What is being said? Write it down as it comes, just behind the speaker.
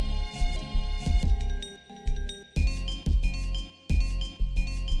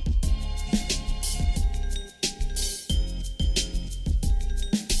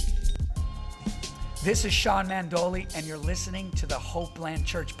This is Sean Mandoli, and you're listening to the Hopeland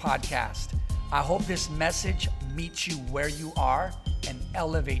Church podcast. I hope this message meets you where you are and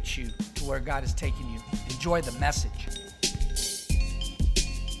elevates you to where God is taking you. Enjoy the message.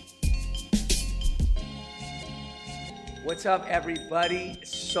 What's up, everybody?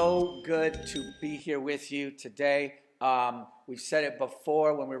 So good to be here with you today. We've said it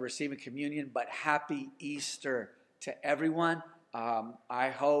before when we're receiving communion, but happy Easter to everyone. I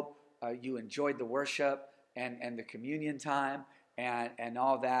hope you enjoyed the worship and the communion time and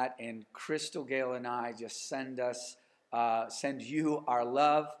all that. And Crystal, Gale, and I just send you our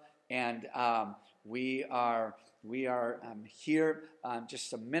love, and we are here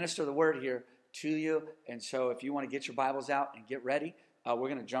just to minister the word here to you. And so if you want to get your Bibles out and get ready, we're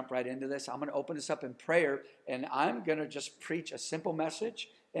going to jump right into this. I'm going to open this up in prayer, and I'm going to just preach a simple message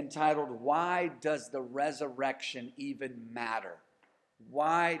entitled, Why Does the Resurrection Even Matter?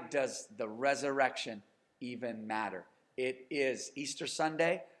 Why does the resurrection even matter? It is Easter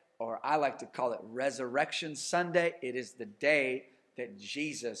Sunday, or I like to call it Resurrection Sunday. It is the day that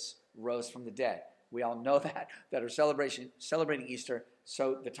Jesus rose from the dead. We all know that are celebrating Easter.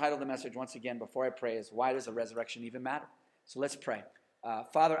 So the title of the message, once again, before I pray, is Why Does the Resurrection Even Matter? So let's pray.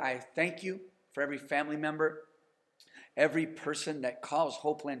 Father, I thank you for every family member, every person that calls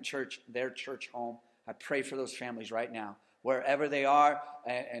Hopeland Church their church home. I pray for those families right now, wherever they are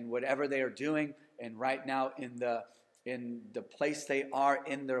and whatever they are doing, and right now in the place they are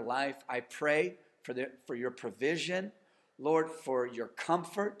in their life. I pray for your provision, Lord, for your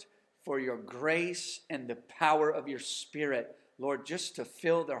comfort, for your grace and the power of your Spirit, Lord, just to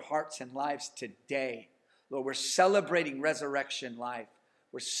fill their hearts and lives today. Lord, we're celebrating resurrection life.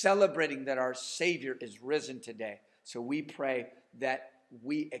 We're celebrating that our Savior is risen today. So we pray that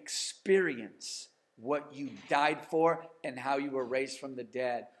we experience what you died for and how you were raised from the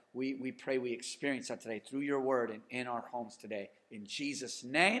dead. We pray we experience that today through your word and in our homes today. In Jesus'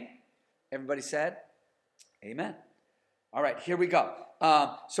 name, everybody said, amen. All right, here we go.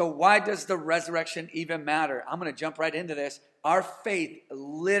 So why does the resurrection even matter? I'm going to jump right into this. Our faith,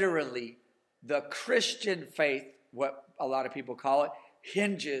 literally, the Christian faith, what a lot of people call it,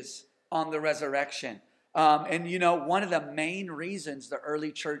 hinges on the resurrection. And you know, one of the main reasons the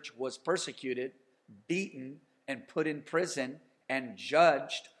early church was persecuted, beaten, and put in prison and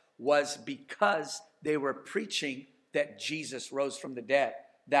judged was because they were preaching that Jesus rose from the dead.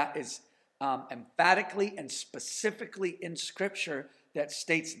 That is emphatically and specifically in Scripture that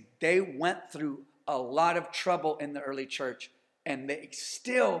states they went through a lot of trouble in the early church, and they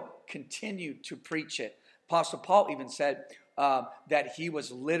still continued to preach it. Apostle Paul even said that he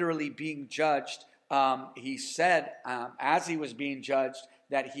was literally being judged. He said as he was being judged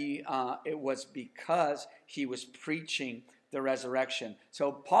that it was because he was preaching the resurrection.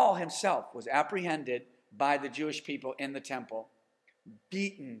 So Paul himself was apprehended by the Jewish people in the temple,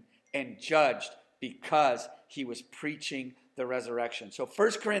 beaten and judged because he was preaching the resurrection. So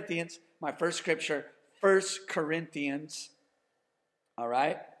 1 Corinthians, my first scripture, 1 Corinthians, all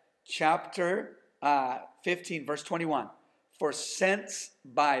right, chapter 15, verse 21. For since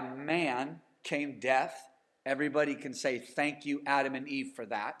by man came death, everybody can say thank you, Adam and Eve, for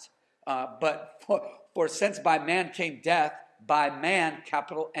that. But for since by man came death, by man,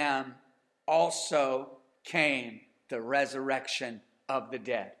 capital M, also came the resurrection of the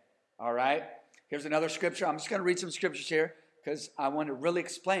dead. All right? Here's another scripture. I'm just going to read some scriptures here because I want to really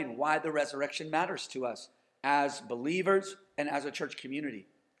explain why the resurrection matters to us as believers and as a church community.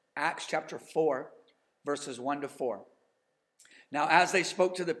 Acts chapter 4, verses 1 to 4. Now, as they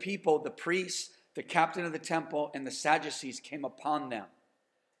spoke to the people, the priests, the captain of the temple, and the Sadducees came upon them,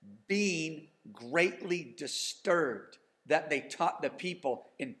 being greatly disturbed that they taught the people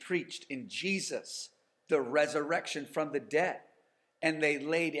and preached in Jesus the resurrection from the dead. And they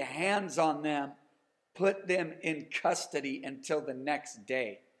laid hands on them, put them in custody until the next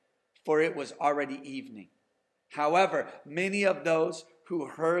day, for it was already evening. However, many of those who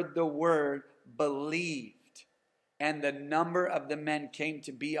heard the word believed, and the number of the men came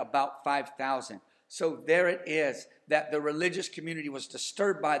to be about 5,000. So there it is that the religious community was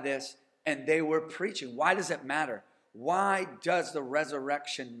disturbed by this, and they were preaching. Why does it matter? Why does the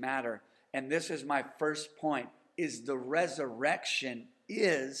resurrection matter? And this is my first point, is the resurrection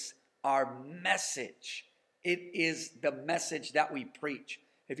is our message. It is the message that we preach.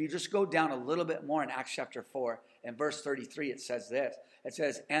 If you just go down a little bit more in Acts chapter 4 and verse 33, it says this. It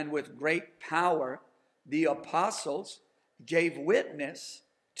says, and with great power the apostles gave witness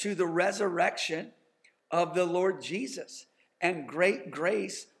to the resurrection of the Lord Jesus, and great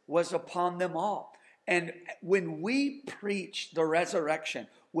grace was upon them all. And when we preach the resurrection,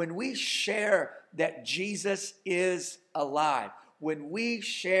 when we share that Jesus is alive, when we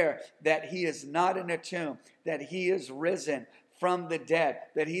share that he is not in a tomb, that he is risen from the dead,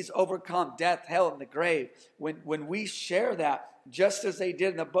 that he's overcome death, hell, and the grave, when we share that, just as they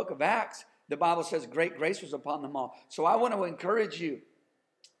did in the book of Acts, the Bible says great grace was upon them all. So I want to encourage you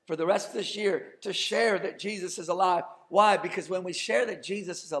for the rest of this year to share that Jesus is alive. Why? Because when we share that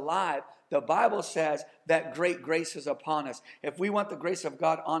Jesus is alive, the Bible says that great grace is upon us. If we want the grace of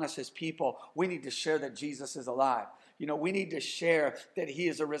God on us as people, we need to share that Jesus is alive. We need to share that he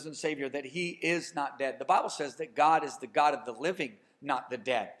is a risen Savior, that he is not dead. The Bible says that God is the God of the living, not the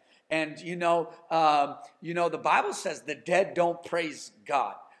dead. And the Bible says the dead don't praise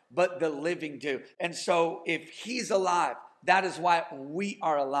God, but the living do. And so if he's alive, that is why we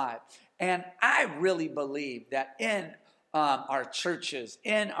are alive. And I really believe that in our churches,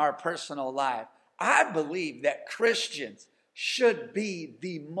 in our personal life, I believe that Christians should be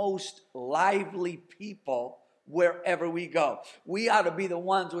the most lively people wherever we go. We ought to be the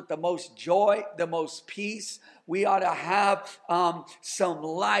ones with the most joy, the most peace. We ought to have some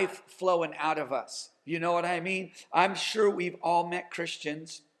life flowing out of us. You know what I mean? I'm sure we've all met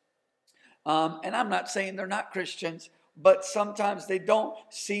Christians, and I'm not saying they're not Christians, but sometimes they don't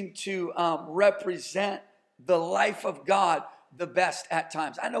seem to represent the life of God the best at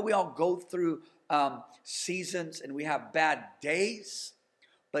times. I know we all go through seasons and we have bad days,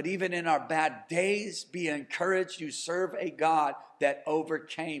 but even in our bad days, be encouraged. You serve a God that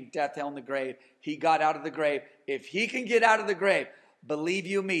overcame death, hell, and the grave. He got out of the grave. If he can get out of the grave, believe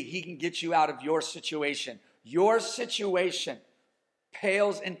you me, he can get you out of your situation. Your situation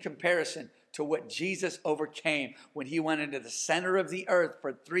pales in comparison to what Jesus overcame when he went into the center of the earth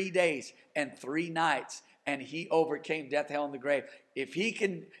for 3 days and 3 nights, and he overcame death, hell, and the grave. If he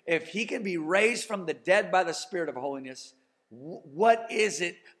can be raised from the dead by the Spirit of holiness, what is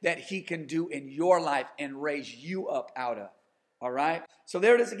it that he can do in your life and raise you up out of? All right? So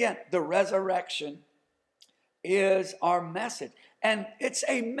there it is again. The resurrection is our message. And it's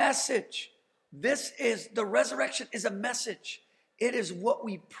a message. The resurrection is a message. It is what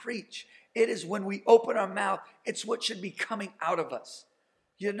we preach. It is when we open our mouth, it's what should be coming out of us.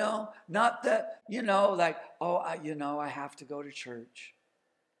 Not that, like, I have to go to church.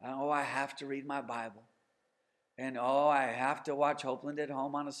 I have to read my Bible. And I have to watch Hopeland at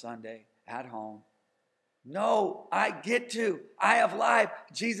Home on a Sunday at home. No, I have life.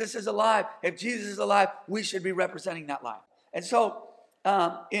 Jesus is alive. If Jesus is alive, we should be representing that life. And so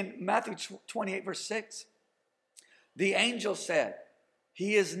in Matthew 28, verse 6, the angel said,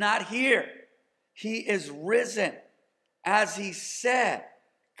 he is not here. He is risen. As he said,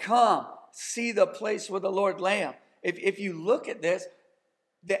 come, see the place where the Lord lay him. If you look at this,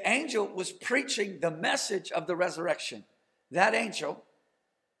 the angel was preaching the message of the resurrection. That angel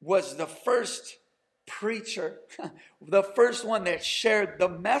was the first preacher, the first one that shared the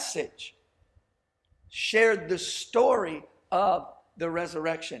message, shared the story of the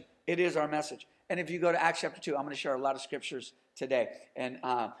resurrection. It is our message. And if you go to Acts chapter 2, I'm going to share a lot of scriptures today.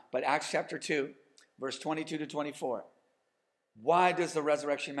 But Acts chapter 2, verse 22 to 24. Why does the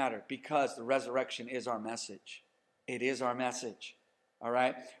resurrection matter? Because the resurrection is our message. It is our message. All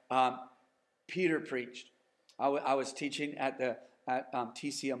right. Peter preached. I was teaching at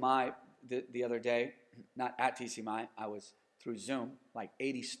TCMI the other day. Not at TCMI. I was through Zoom, like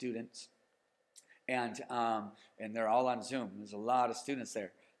 80 students, and they're all on Zoom. There's a lot of students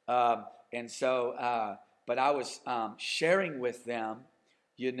there, but I was sharing with them,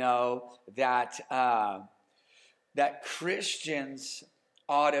 that Christians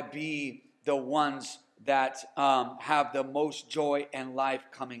ought to be the ones that have the most joy and life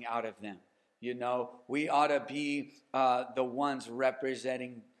coming out of them. We ought to be the ones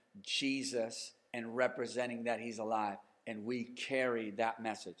representing Jesus and representing that he's alive. And we carry that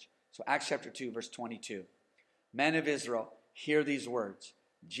message. So Acts chapter 2, verse 22. Men of Israel, hear these words.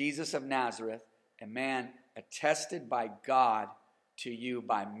 Jesus of Nazareth, a man attested by God to you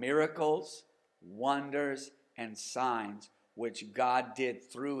by miracles, wonders, and signs, which God did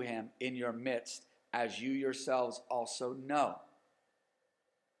through him in your midst, as you yourselves also know.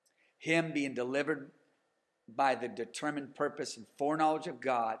 Him being delivered by the determined purpose and foreknowledge of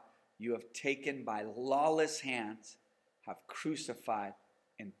God, you have taken by lawless hands, have crucified,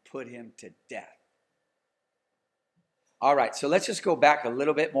 and put him to death. All right, so let's just go back a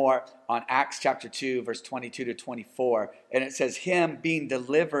little bit more on Acts chapter 2, verse 22 to 24. And it says, him being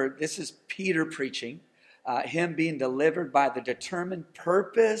delivered, this is Peter preaching, him being delivered by the determined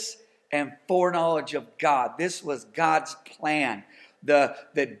purpose and foreknowledge of God. This was God's plan. The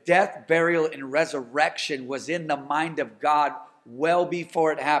death, burial, and resurrection was in the mind of God well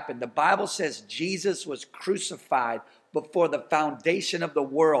before it happened. The Bible says Jesus was crucified before the foundation of the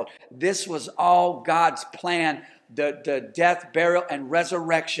world. This was all God's plan. The death, burial, and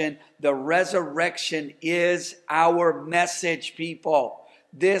resurrection. The resurrection is our message, people.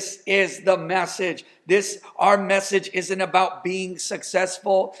 This is the message. Our message isn't about being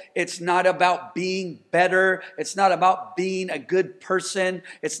successful. It's not about being better. It's not about being a good person.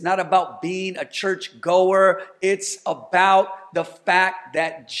 It's not about being a church goer. It's about the fact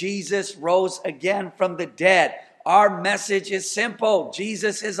that Jesus rose again from the dead. Our message is simple.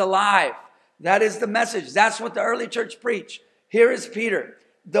 Jesus is alive. That is the message. That's what the early church preached. Here is Peter,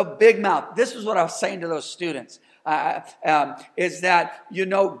 the big mouth. This is what I was saying to those students. Is that,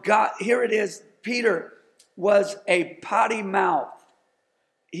 God, here it is. Peter was a potty mouth.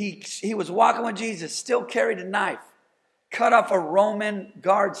 He was walking with Jesus, still carried a knife, cut off a Roman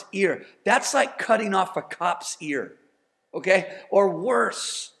guard's ear. That's like cutting off a cop's ear, okay? Or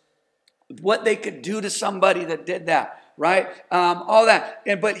worse, what they could do to somebody that did that, right? All that.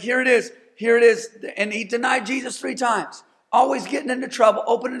 But here it is. And he denied Jesus 3 times, always getting into trouble,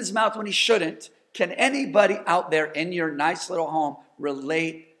 opening his mouth when he shouldn't. Can anybody out there in your nice little home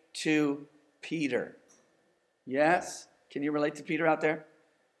relate to Peter? Yes? Can you relate to Peter out there?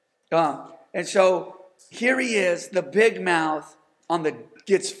 And so here he is, the big mouth,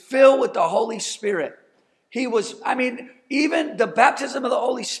 gets filled with the Holy Spirit. Even the baptism of the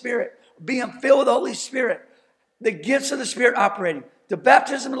Holy Spirit, being filled with the Holy Spirit, the gifts of the Spirit operating, the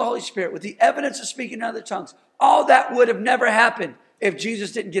baptism of the Holy Spirit with the evidence of speaking in other tongues, all that would have never happened if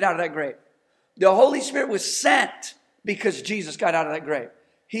Jesus didn't get out of that grave. The Holy Spirit was sent because Jesus got out of that grave.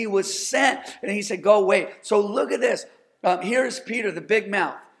 He was sent, and he said, go away. So look at this. Here's Peter, the big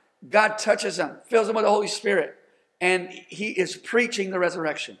mouth. God touches him, fills him with the Holy Spirit, and he is preaching the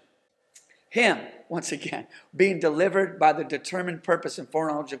resurrection. Him, once again, being delivered by the determined purpose and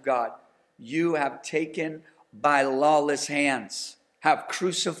foreknowledge of God. You have taken by lawless hands, have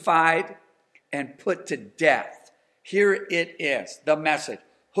crucified and put to death. Here it is, the message.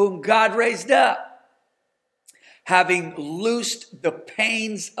 Whom God raised up, having loosed the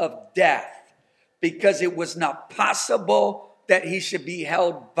pains of death, because it was not possible that he should be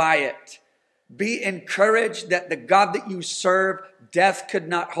held by it. Be encouraged that the God that you serve, death could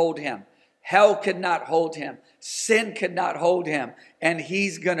not hold him. Hell could not hold him. Sin could not hold him. And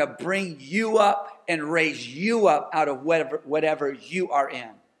he's going to bring you up and raise you up out of whatever you are in.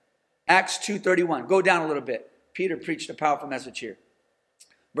 Acts 2:31. Go down a little bit. Peter preached a powerful message here.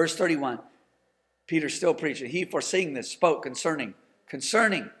 Verse 31, Peter's still preaching. He, foreseeing this, spoke concerning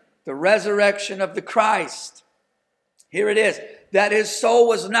the resurrection of the Christ. Here it is, that his soul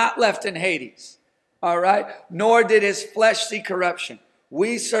was not left in Hades, all right? Nor did his flesh see corruption.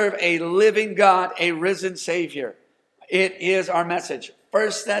 We serve a living God, a risen Savior. It is our message.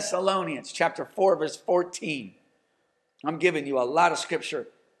 1 Thessalonians chapter 4, verse 14. I'm giving you a lot of scripture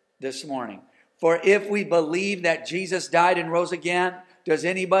this morning. For if we believe that Jesus died and rose again, does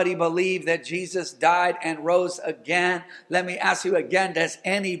anybody believe that Jesus died and rose again? Let me ask you again, does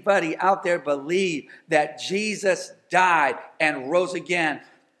anybody out there believe that Jesus died and rose again?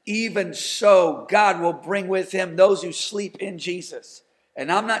 Even so, God will bring with him those who sleep in Jesus.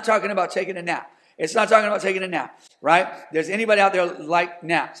 And I'm not talking about taking a nap. It's not talking about taking a nap, right? There's anybody out there like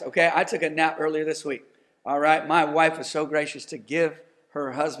naps, okay? I took a nap earlier this week, all right? My wife was so gracious to give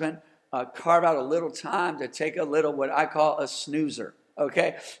her husband carve out a little time to take a little, what I call a snoozer.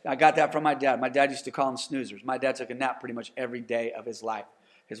 Okay, I got that from my dad. My dad used to call them snoozers. My dad took a nap pretty much every day of his life,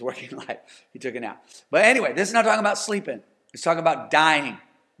 his working life. He took a nap. But anyway, this is not talking about sleeping. It's talking about dying.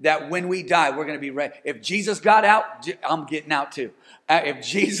 That when we die, we're going to be ready. If Jesus got out, I'm getting out too. If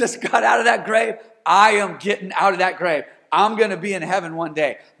Jesus got out of that grave, I am getting out of that grave. I'm going to be in heaven one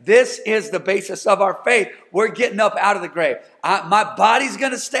day. This is the basis of our faith. We're getting up out of the grave. My body's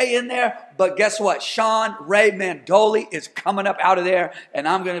going to stay in there, but guess what? Sean Ray Mandoli is coming up out of there, and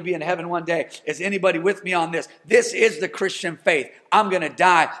I'm going to be in heaven one day. Is anybody with me on this? This is the Christian faith. I'm going to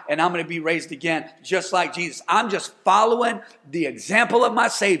die, and I'm going to be raised again, just like Jesus. I'm just following the example of my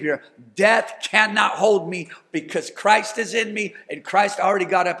Savior. Death cannot hold me because Christ is in me, and Christ already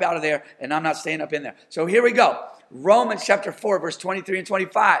got up out of there, and I'm not staying up in there. So here we go. Romans chapter 4, verse 23 and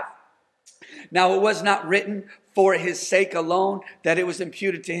 25. Now it was not written for his sake alone that it was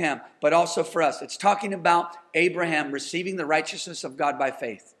imputed to him, but also for us. It's talking about Abraham receiving the righteousness of God by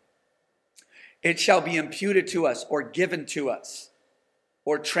faith. It shall be imputed to us, or given to us,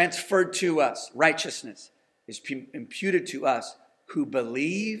 or transferred to us. Righteousness is imputed to us who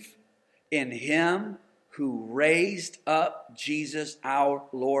believe in him who raised up Jesus our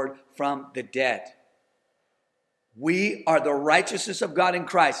Lord from the dead. We are the righteousness of God in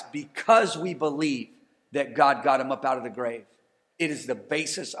Christ because we believe that God got him up out of the grave. It is the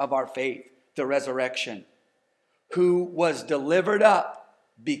basis of our faith, the resurrection. Who was delivered up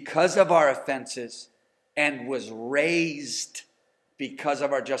because of our offenses and was raised because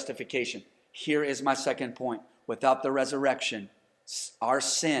of our justification. Here is my second point. Without the resurrection, our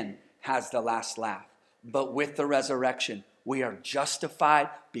sin has the last laugh. But with the resurrection, we are justified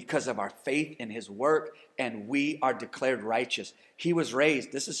because of our faith in his work, and we are declared righteous. He was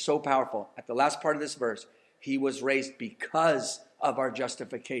raised. This is so powerful. At the last part of this verse, he was raised because of our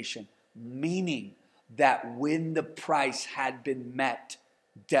justification, meaning that when the price had been met,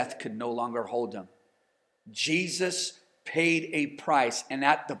 death could no longer hold him. Jesus paid a price, and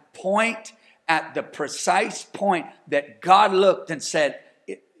at the precise point that God looked and said,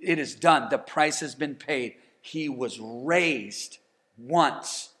 it is done, the price has been paid, he was raised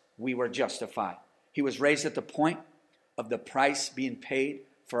once we were justified. He was raised at the point of the price being paid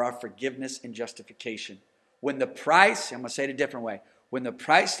for our forgiveness and justification. When the price, I'm going to say it a different way, when the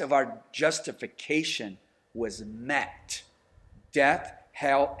price of our justification was met, death,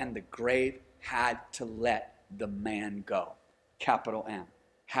 hell, and the grave had to let the man go. Capital M.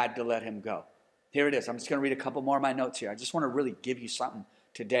 Had to let him go. Here it is. I'm just going to read a couple more of my notes here. I just want to really give you something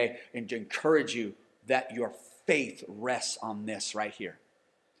today and to encourage you that your faith rests on this right here.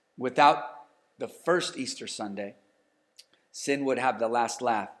 Without the first Easter Sunday, sin would have the last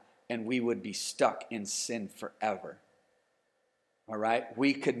laugh and we would be stuck in sin forever. All right?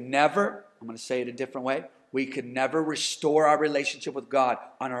 We could never, I'm going to say it a different way, we could never restore our relationship with God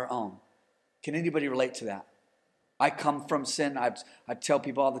on our own. Can anybody relate to that? I come from sin. I tell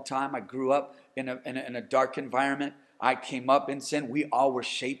people all the time, I grew up in a dark environment. I came up in sin. We all were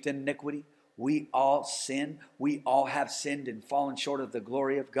shaped in iniquity. We all sin. We all have sinned and fallen short of the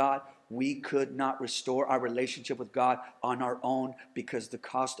glory of God. We could not restore our relationship with God on our own because the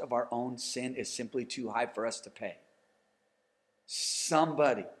cost of our own sin is simply too high for us to pay.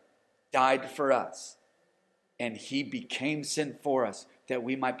 Somebody died for us, and he became sin for us that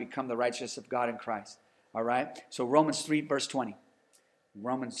we might become the righteousness of God in Christ. All right? So Romans 3, verse 20.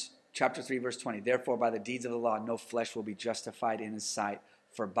 Romans chapter 3, verse 20. Therefore, by the deeds of the law, no flesh will be justified in his sight.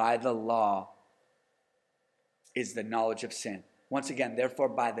 For by the law is the knowledge of sin. Once again, therefore,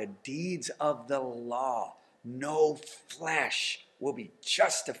 by the deeds of the law, no flesh will be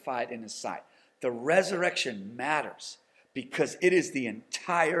justified in his sight. The resurrection matters because it is the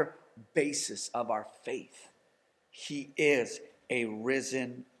entire basis of our faith. He is a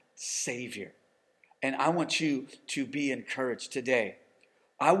risen Savior. And I want you to be encouraged today.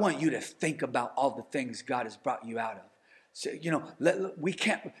 I want you to think about all the things God has brought you out of. So, we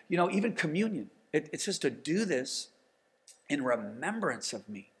can't, even communion. It's just to do this in remembrance of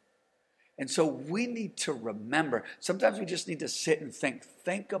me. And so we need to remember. Sometimes we just need to sit and think.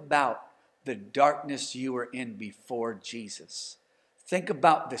 Think about the darkness you were in before Jesus. Think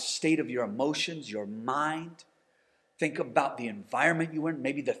about the state of your emotions, your mind. Think about the environment you were in,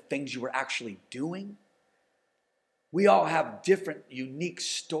 maybe the things you were actually doing. We all have different, unique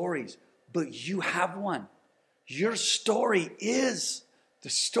stories, but you have one. Your story is the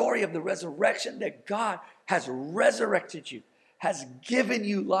story of the resurrection, that God has resurrected you, has given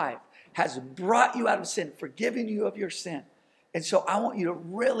you life, has brought you out of sin, forgiven you of your sin. And so I want you to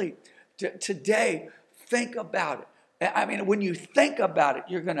really, today, think about it. I mean, when you think about it,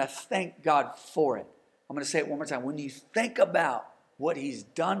 you're going to thank God for it. I'm going to say it one more time. When you think about what he's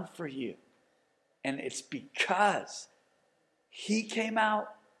done for you, and it's because he came out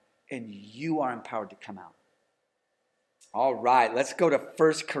and you are empowered to come out. All right, let's go to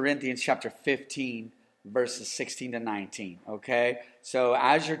 1 Corinthians chapter 15, verses 16 to 19, okay? So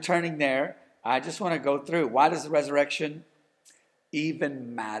as you're turning there, I just want to go through. Why does the resurrection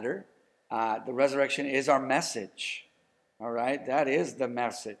even matter? The resurrection is our message, all right? That is the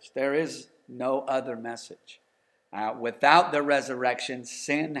message. There is no other message. Without the resurrection,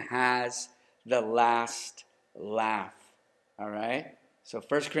 sin has the last laugh. All right? So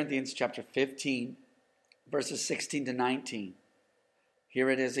 1 Corinthians chapter 15, verses 16 to 19. Here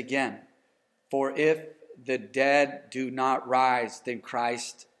it is again. For if the dead do not rise, then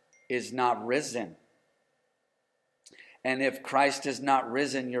Christ is not risen. And if Christ is not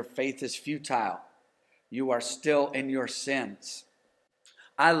risen, your faith is futile. You are still in your sins.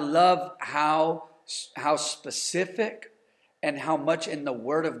 I love how specific and how much in the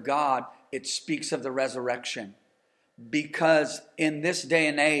Word of God it speaks of the resurrection. Because in this day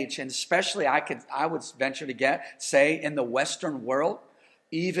and age, and especially I would venture to say in the Western world,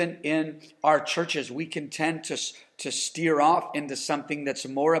 even in our churches, we can tend to steer off into something that's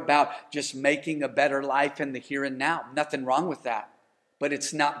more about just making a better life in the here and now. Nothing wrong with that, but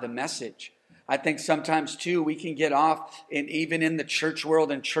it's not the message. I think sometimes too, we can get off even in the church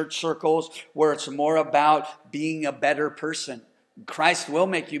world and church circles where it's more about being a better person. Christ will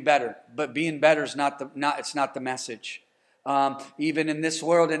make you better, but being better is not the message. Even in this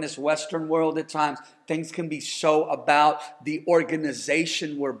world, in this Western world at times, things can be so about the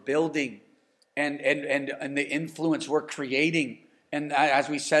organization we're building and the influence we're creating. And as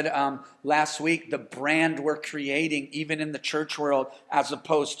we said last week, the brand we're creating, even in the church world, as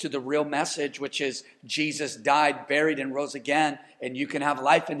opposed to the real message, which is Jesus died, buried, and rose again, and you can have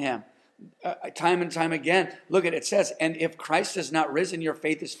life in him. Time and time again, look at it, it says, and if Christ has not risen, your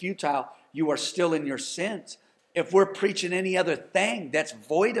faith is futile. You are still in your sins. If we're preaching any other thing that's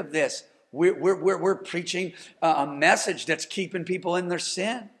void of this, we're preaching a message that's keeping people in their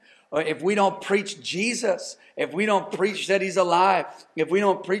sin. Or if we don't preach Jesus, if we don't preach that he's alive, if we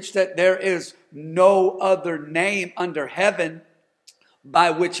don't preach that there is no other name under heaven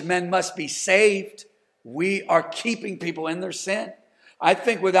by which men must be saved, we are keeping people in their sin. I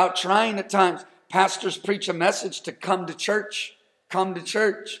think without trying at times, pastors preach a message to come to church, come to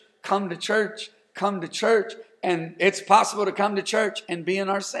church, come to church, come to church. And it's possible to come to church and be in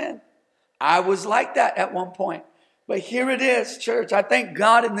our sin. I was like that at one point. But here it is, church. I thank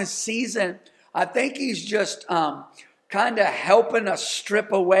God in this season. I think he's just kind of helping us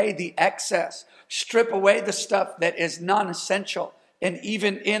strip away the excess, strip away the stuff that is non-essential. And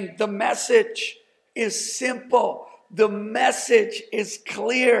even in the message is simple. The message is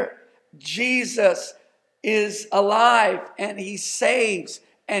clear. Jesus is alive and he saves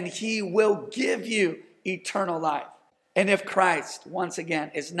and he will give you eternal life. And if Christ, once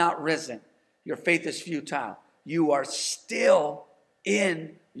again, is not risen, your faith is futile. You are still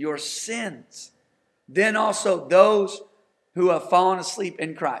in your sins. Then also those who have fallen asleep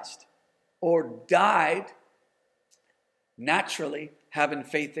in Christ or died naturally having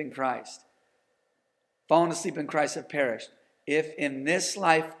faith in Christ, fallen asleep in Christ have perished. If in this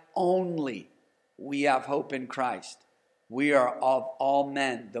life only we have hope in Christ, we are of all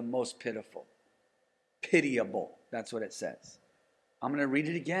men the most pitiful. Pitiable. That's what it says. I'm going to read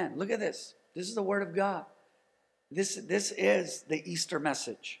it again. Look at this. This is the word of God. This is the Easter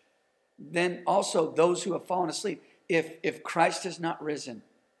message. Then also those who have fallen asleep. If Christ has not risen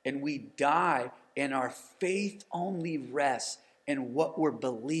and we die and our faith only rests in what we're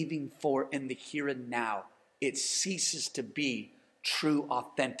believing for in the here and now, it ceases to be true,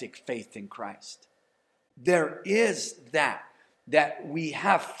 authentic faith in Christ. There is that we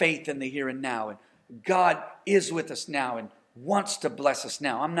have faith in the here and now, and God is with us now and wants to bless us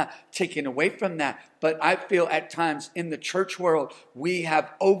now. I'm not taking away from that, but I feel at times in the church world, we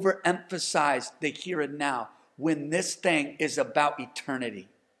have overemphasized the here and now when this thing is about eternity.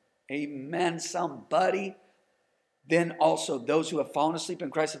 Amen, somebody. Then also those who have fallen asleep in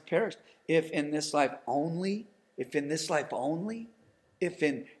Christ have perished. If in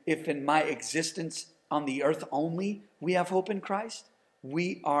my existence on the earth only, we have hope in Christ,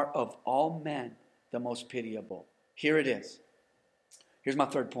 we are of all men the most pitiable. Here it is. Here's my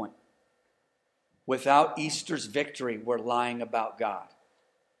third point. Without Easter's victory, we're lying about God.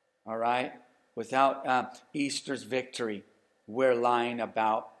 All right? Without Easter's victory, we're lying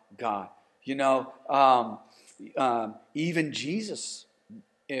about God. You know, even Jesus,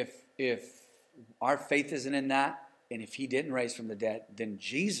 if our faith isn't in that, and if he didn't raise from the dead, then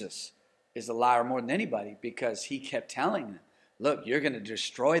Jesus is a liar more than anybody, because he kept telling them, look, you're going to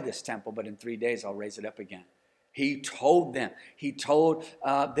destroy this temple, but in 3 days I'll raise it up again. He told them,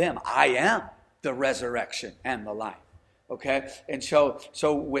 I am the resurrection and the life. Okay? And so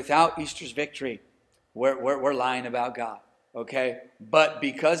without Easter's victory, we're lying about God. Okay? But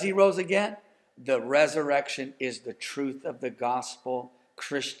because he rose again, the resurrection is the truth of the gospel.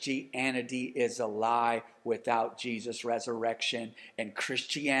 Christianity is a lie without Jesus' resurrection, and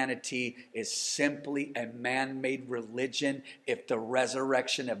Christianity is simply a man-made religion if the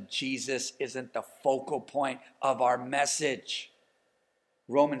resurrection of Jesus isn't the focal point of our message.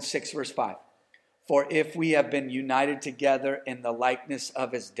 Romans 6 verse 5. For if we have been united together in the likeness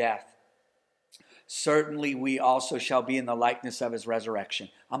of his death, certainly we also shall be in the likeness of his resurrection.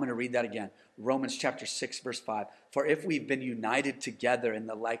 I'm going to read that again. Romans chapter 6 verse 5. For if we've been united together in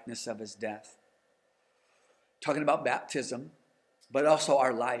the likeness of his death. Talking about baptism, but also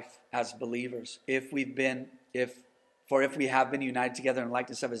our life as believers. If we have been united together in the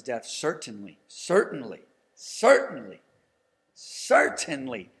likeness of his death, certainly,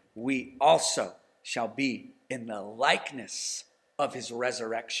 we also shall be in the likeness of his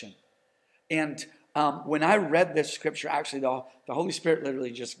resurrection. And when I read this scripture, actually the Holy Spirit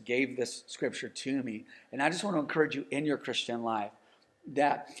literally just gave this scripture to me. And I just want to encourage you in your Christian life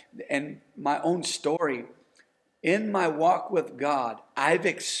that, and my own story, in my walk with God, I've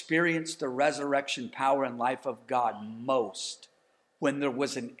experienced the resurrection power and life of God most when there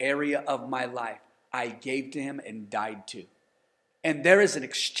was an area of my life I gave to him and died to. And there is an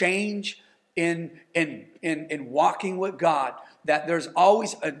exchange in walking with God that there's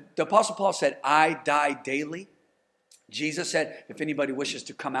always, the Apostle Paul said, I die daily. Jesus said, if anybody wishes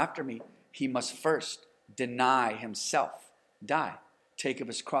to come after me, he must first deny himself, die, take up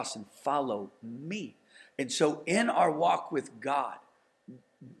his cross and follow me. And so in our walk with God,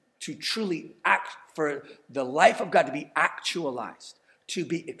 to truly act, for the life of God to be actualized, to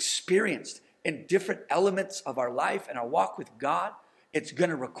be experienced in different elements of our life and our walk with God, it's going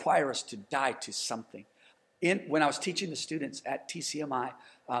to require us to die to something. When I was teaching the students at TCMI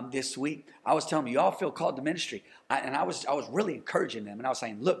this week, I was telling them, you all feel called to ministry. I was really encouraging them. And I was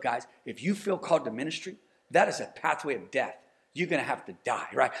saying, look, guys, if you feel called to ministry, that is a pathway of death. You're going to have to die,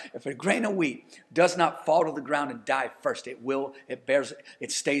 right? If a grain of wheat does not fall to the ground and die first,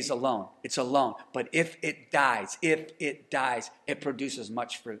 it stays alone. It's alone. But if it dies, it produces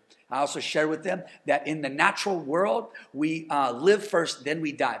much fruit. I also share with them that in the natural world, we live first, then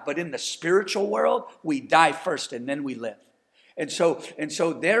we die. But in the spiritual world, we die first and then we live. And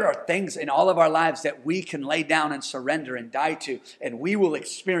so there are things in all of our lives that we can lay down and surrender and die to, and we will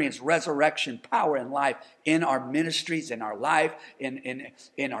experience resurrection power and life in our ministries, in our life,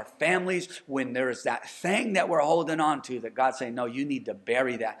 in our families, when there is that thing that we're holding on to that God's saying, no, you need to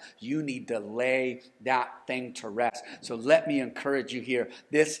bury that. You need to lay that thing to rest. So let me encourage you here.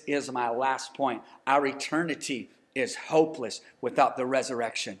 This is my last point. Our eternity is hopeless without the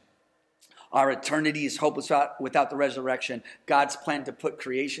resurrection. Our eternity is hopeless without the resurrection. God's plan to put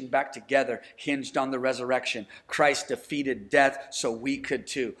creation back together hinged on the resurrection. Christ defeated death so we could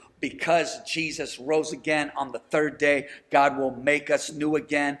too. Because Jesus rose again on the third day, God will make us new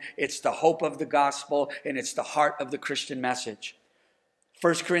again. It's the hope of the gospel, and it's the heart of the Christian message.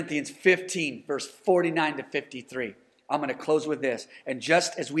 1 Corinthians 15, verse 49 to 53. I'm going to close with this. And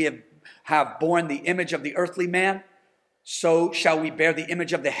just as we have borne the image of the earthly man, so shall we bear the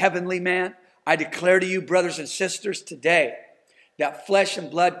image of the heavenly man. I declare to you, brothers and sisters, today that flesh and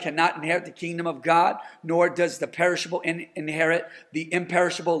blood cannot inherit the kingdom of God, nor does the perishable inherit the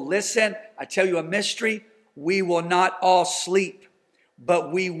imperishable. Listen, I tell you a mystery. We will not all sleep,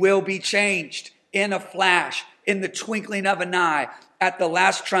 but we will be changed in a flash, in the twinkling of an eye, at the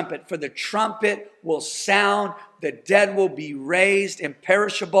last trumpet. For the trumpet will sound, the dead will be raised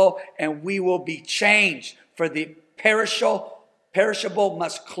imperishable, and we will be changed. For the perishable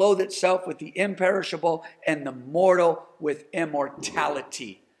must clothe itself with the imperishable, and the mortal with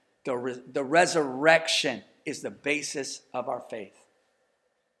immortality. The resurrection is the basis of our faith.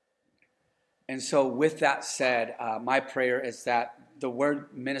 And so with that said, my prayer is that the word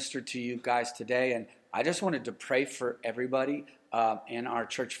ministered to you guys today, and I just wanted to pray for everybody in our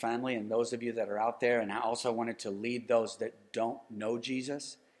church family and those of you that are out there, and I also wanted to lead those that don't know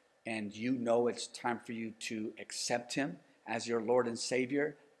Jesus, and you know it's time for you to accept him as your Lord and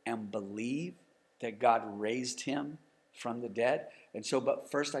Savior and believe that God raised him from the dead. And so,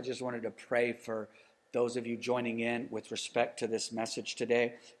 but first I just wanted to pray for those of you joining in with respect to this message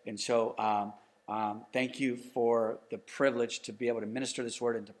today. And so thank you for the privilege to be able to minister this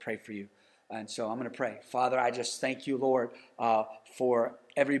word and to pray for you. And so I'm going to pray. Father, I just thank you, Lord, for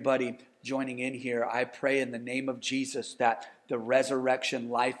everybody joining in here. I pray in the name of Jesus that the resurrection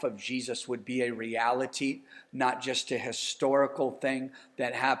life of Jesus would be a reality, not just a historical thing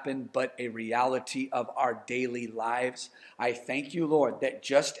that happened, but a reality of our daily lives. I thank you, Lord, that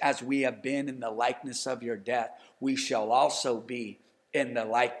just as we have been in the likeness of your death, we shall also be in the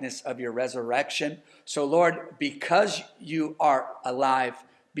likeness of your resurrection. So, Lord, because you are alive,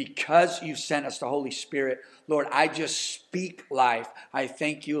 because you sent us the Holy Spirit, Lord, I just speak life. I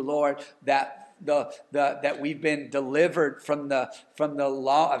thank you, Lord, that that we've been delivered from the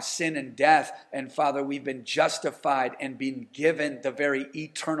law of sin and death, and Father, we've been justified and been given the very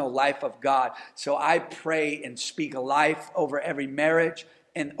eternal life of God. So I pray and speak life over every marriage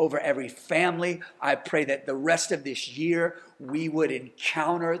and over every family. I pray that the rest of this year we would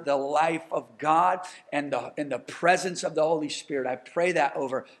encounter the life of God and the presence of the Holy Spirit. I pray that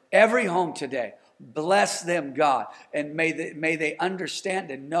over every home today. Bless them, God, and may they understand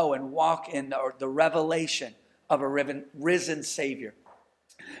and know and walk in the revelation of a risen Savior.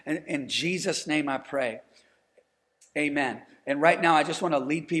 And in Jesus' name I pray. Amen. And right now I just want to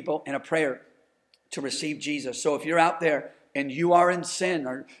lead people in a prayer to receive Jesus. So if you're out there and you are in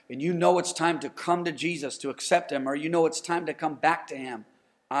sin, and you know it's time to come to Jesus, to accept him, or you know it's time to come back to him,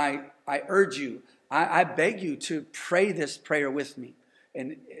 I urge you, I beg you to pray this prayer with me.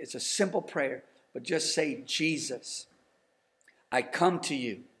 And it's a simple prayer, but just say, Jesus, I come to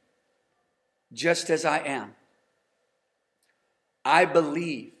you just as I am. I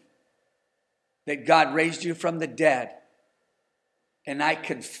believe that God raised you from the dead, and I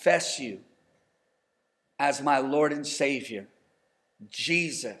confess you as my Lord and Savior.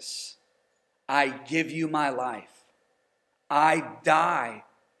 Jesus, I give you my life. I die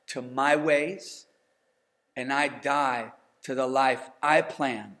to my ways, and I die to the life I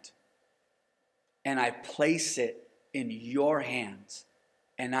planned, and I place it in your hands,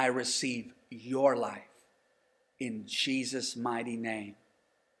 and I receive your life. In Jesus' mighty name,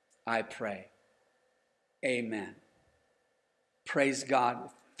 I pray. Amen. Praise God.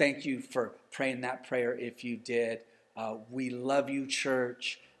 Thank you for praying that prayer if you did. We love you,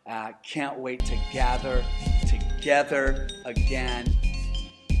 church. Can't wait to gather together again.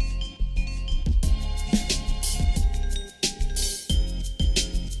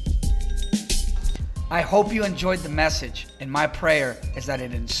 I hope you enjoyed the message, and my prayer is that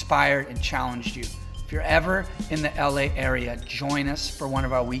it inspired and challenged you. If you're ever in the LA area, join us for one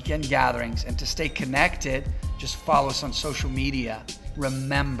of our weekend gatherings. And to stay connected, just follow us on social media.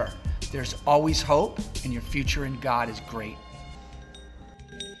 Remember, there's always hope, and your future in God is great.